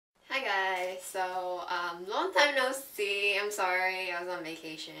Hi, so long time no see. I'm sorry, I was on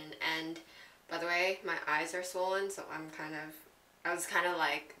vacation, and by the way, my eyes are swollen, so I was kind of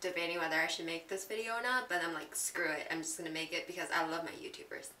like debating whether I should make this video or not, but I'm like, screw it, I'm just gonna make it because I love my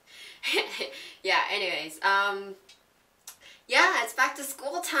YouTubers. Yeah, anyways, yeah, it's back to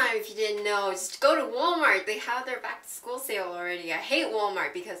school time if you didn't know. Just go to Walmart, they have their back to school sale already. I hate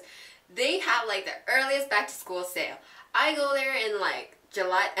Walmart because they have like the earliest back to school sale. I go there in like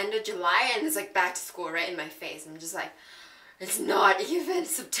July, end of July, and it's like back to school right in my face. I'm just like, it's not even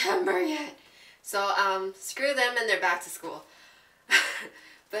September yet. So screw them and they're back to school.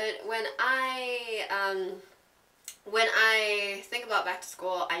 But when I think about back to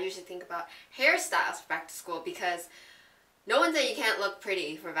school, I usually think about hairstyles for back to school because no one said you can't look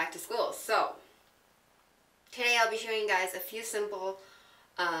pretty for back to school. So today I'll be showing you guys a few simple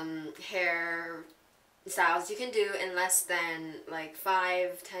hair styles you can do in less than like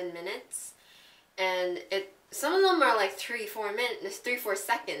 5-10 minutes, and some of them are like 3-4 minutes, 3-4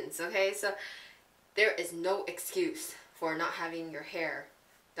 seconds. Okay, so there is no excuse for not having your hair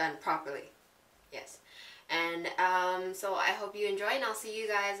done properly. Yes, and so I hope you enjoy, and I'll see you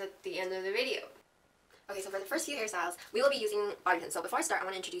guys at the end of the video. Okay, so for the first few hairstyles, we will be using bobby pins. So before I start, I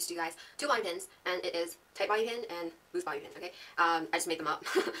want to introduce to you guys two bobby pins, and it is tight bobby pin and loose bobby pin, okay? I just made them up,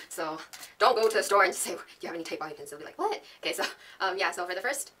 so don't go to the store and say, do you have any tight bobby pins? They'll be like, what? Okay, so, yeah, so for the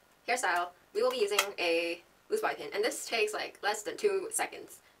first hairstyle, we will be using a loose bobby pin, and this takes like less than 2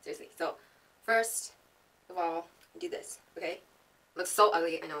 seconds, seriously. So, first of all, do this, okay? Looks so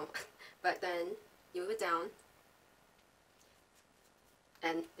ugly, I know, but then you move it down,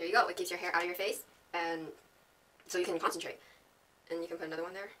 and there you go. It keeps your hair out of your face, and so you can concentrate. And you can put another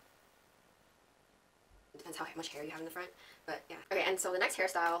one there. It depends how much hair you have in the front, but yeah. Okay, and so the next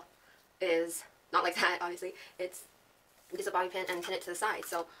hairstyle is not like that, obviously. It's use a bobby pin and pin it to the side.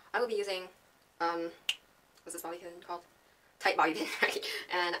 So I will be using, what's this bobby pin called? Tight bobby pin, right?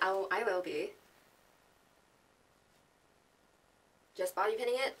 And I will be just bobby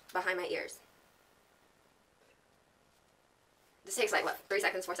pinning it behind my ears. This takes like, what, 3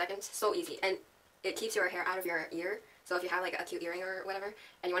 seconds, 4 seconds? So easy. And it keeps your hair out of your ear. So if you have like a cute earring or whatever,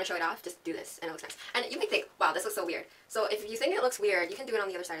 and you want to show it off, just do this, and it looks nice. And you may think, wow, this looks so weird. So if you think it looks weird, you can do it on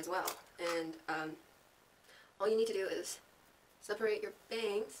the other side as well. And all you need to do is separate your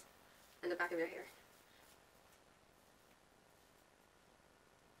bangs and the back of your hair.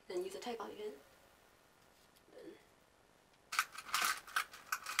 Then use a tight bobby pin. Then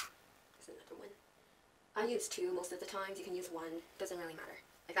there's another one. I use 2 most of the times. You can use 1. Doesn't really matter.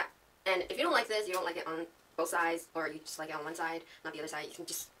 Like that. And if you don't like this, you don't like it on both sides, or you just like it on one side, not the other side, you can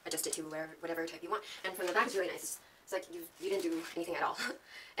just adjust it to whatever type you want. And from the back, it's really nice. It's like you didn't do anything at all.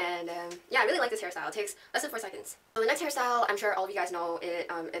 And yeah, I really like this hairstyle. It takes less than 4 seconds. So the next hairstyle, I'm sure all of you guys know it.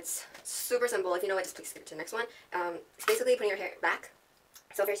 It's super simple. If you know it, just please skip to the next one. It's basically putting your hair back.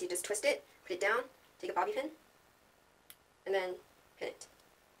 So first you just twist it, put it down, take a bobby pin, and then pin it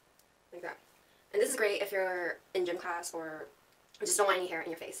like that. And this is great if you're in gym class or just don't want any hair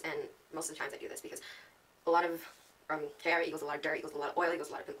in your face, and most of the times I do this because a lot of hair equals a lot of dirt, equals a lot of oil, equals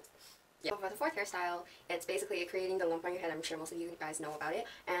a lot of pimples. Yeah. So for the fourth hairstyle, it's basically creating the lump on your head. I'm sure most of you guys know about it,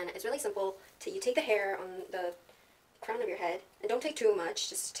 and it's really simple. You take the hair on the crown of your head, and don't take too much,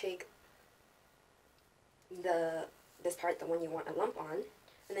 just take this part, the one you want a lump on,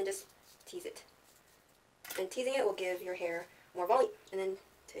 and then just tease it. And teasing it will give your hair more volume, and then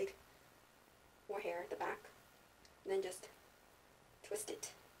take more hair at the back, and then just twist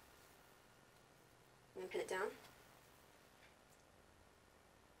it, and then pin it down.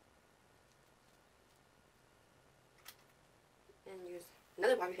 And use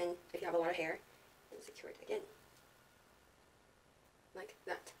another bobby pin if you have a lot of hair, and secure it again. Like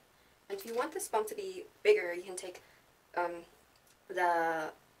that. And if you want this bump to be bigger, you can take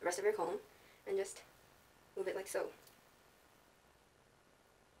the rest of your comb and just move it like so.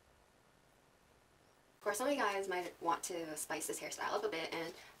 Of course, some of you guys might want to spice this hairstyle up a bit,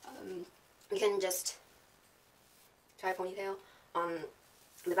 and you can just try a ponytail on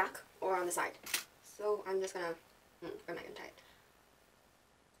the back or on the side. So I'm just gonna, I'm not gonna tie it.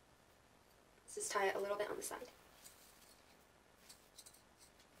 Let's just tie it a little bit on the side.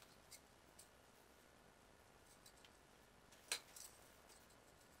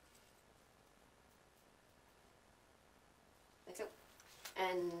 Like so.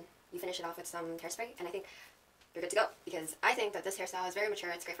 And you finish it off with some hairspray, and I think you're good to go, because I think that this hairstyle is very mature.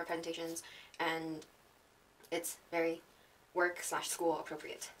 It's great for presentations, and it's very work/school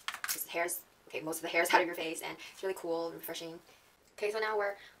appropriate. Because the hair's, okay, most of the hair's out of your face, and it's really cool and refreshing. Okay, so now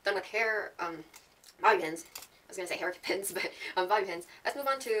we're done with hair, bobby pins. I was going to say hair pins, but bobby pins. Let's move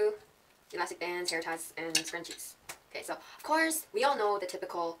on to elastic bands, hair ties, and scrunchies. Okay, so of course we all know the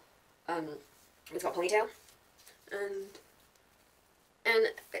typical it's called ponytail, and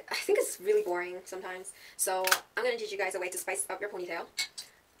I think it's really boring sometimes. So I'm gonna teach you guys a way to spice up your ponytail.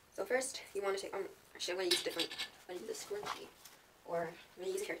 So first you want to take actually I'm gonna use different. I'm gonna use a scrunchie, or I'm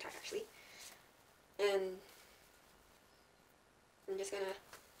gonna use a hair tie actually, and I'm just gonna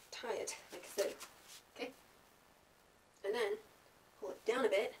tie it like so. Okay, and then pull it down a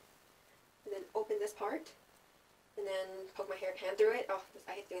bit, and then open this part, and then poke my hand through it. Oh,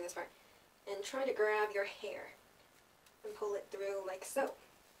 I hate doing this part. And try to grab your hair and pull it through like so.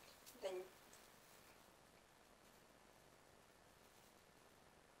 Then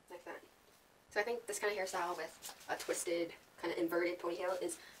like that. So I think this kind of hairstyle with a twisted, kind of inverted ponytail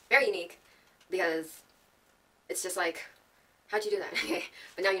is very unique because it's just like, how'd you do that? Okay,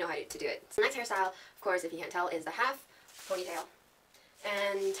 but now you know how to do it. So the next hairstyle, of course, if you can't tell, is the half ponytail.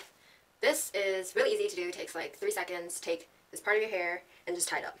 And this is really easy to do. It takes like 3 seconds. Take this part of your hair and just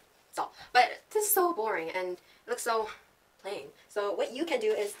tie it up. That's all. But this is so boring and it looks so plain. So what you can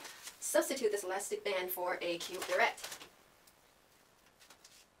do is substitute this elastic band for a cute barrette.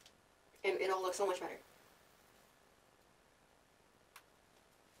 And it'll look so much better.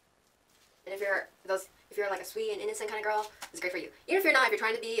 And if you're like a sweet and innocent kind of girl, it's great for you. Even if you're not, if you're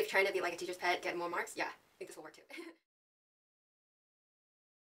trying to be like a teacher's pet, get more marks, yeah, I think this will work too.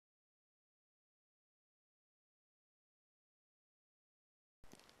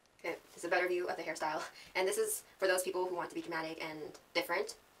 Okay, this is a better view of the hairstyle. And this is for those people who want to be dramatic and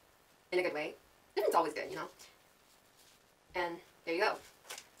different in a good way. Different's always good, you know. And there you go.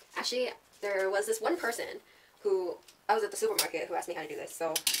 Actually, there was this one person who, I was at the supermarket, who asked me how to do this.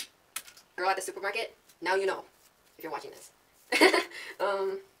 So, girl at the supermarket, now you know if you're watching this.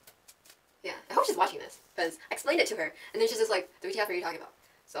 Yeah, I hope she's watching this because I explained it to her and then she's just like, WTF are you talking about?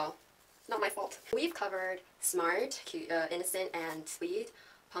 So, it's not my fault. We've covered smart, cute, innocent, and sweet,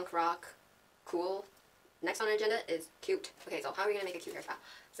 punk rock, cool. Next on our agenda is cute. Okay, so how are we going to make a cute hairstyle?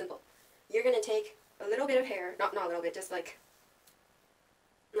 Simple. You're going to take a little bit of hair, not a little bit, just like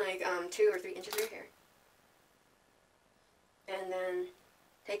 2 or 3 inches of your hair. And then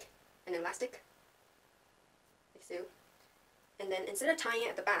take an elastic, like so. And then instead of tying it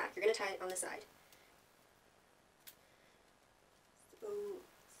at the back, you're going to tie it on the side. So,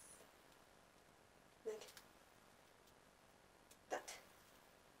 like that.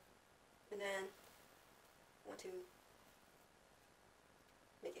 And then want to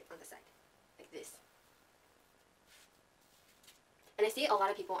make it on the side, like this. And I see a lot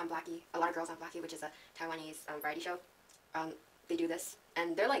of people on Blackie, a lot of girls on Blackie, which is a Taiwanese variety show. They do this,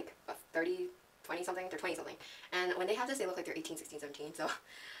 and they're like 30, 20 something, they're 20 something. And when they have this, they look like they're 18, 16, 17, so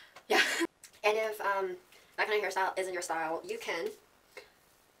yeah. And if that kind of hairstyle isn't your style, you can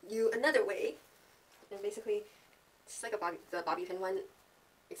do another way. And basically, it's like the bobby pin one,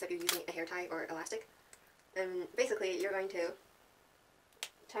 except you're using a hair tie or elastic. And basically, you're going to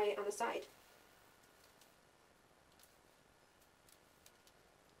tie it on the side.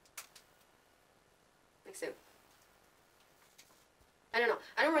 Like so. I don't know.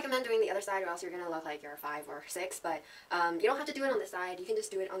 I don't recommend doing the other side or else you're going to look like you're 5 or 6, but you don't have to do it on this side. You can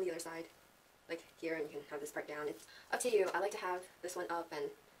just do it on the other side, like here, and you can have this part down. It's up to you. I like to have this one up and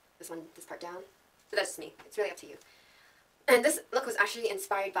this part down, but that's just me. It's really up to you. And this look was actually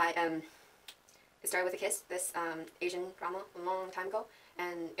inspired by, It Started With a Kiss, this Asian drama a long time ago,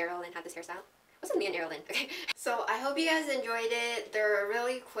 and Erilyn had this hairstyle. It wasn't me and Erilyn, okay? So I hope you guys enjoyed it. They're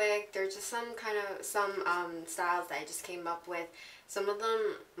really quick. They're just some styles that I just came up with. Some of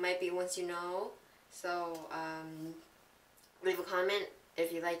them might be ones you know. So leave a comment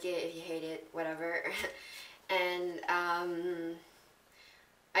if you like it, if you hate it, whatever. And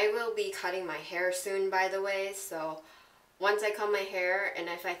I will be cutting my hair soon, by the way. So once I comb my hair, and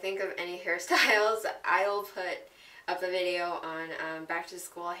if I think of any hairstyles, I'll put up a video on back to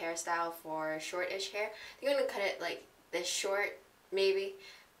school hairstyle for short-ish hair. I think I'm going to cut it like this short, maybe.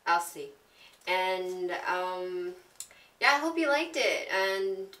 I'll see. And yeah, I hope you liked it.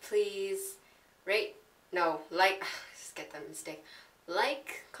 And please just get the mistake.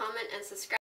 Like, comment, and subscribe.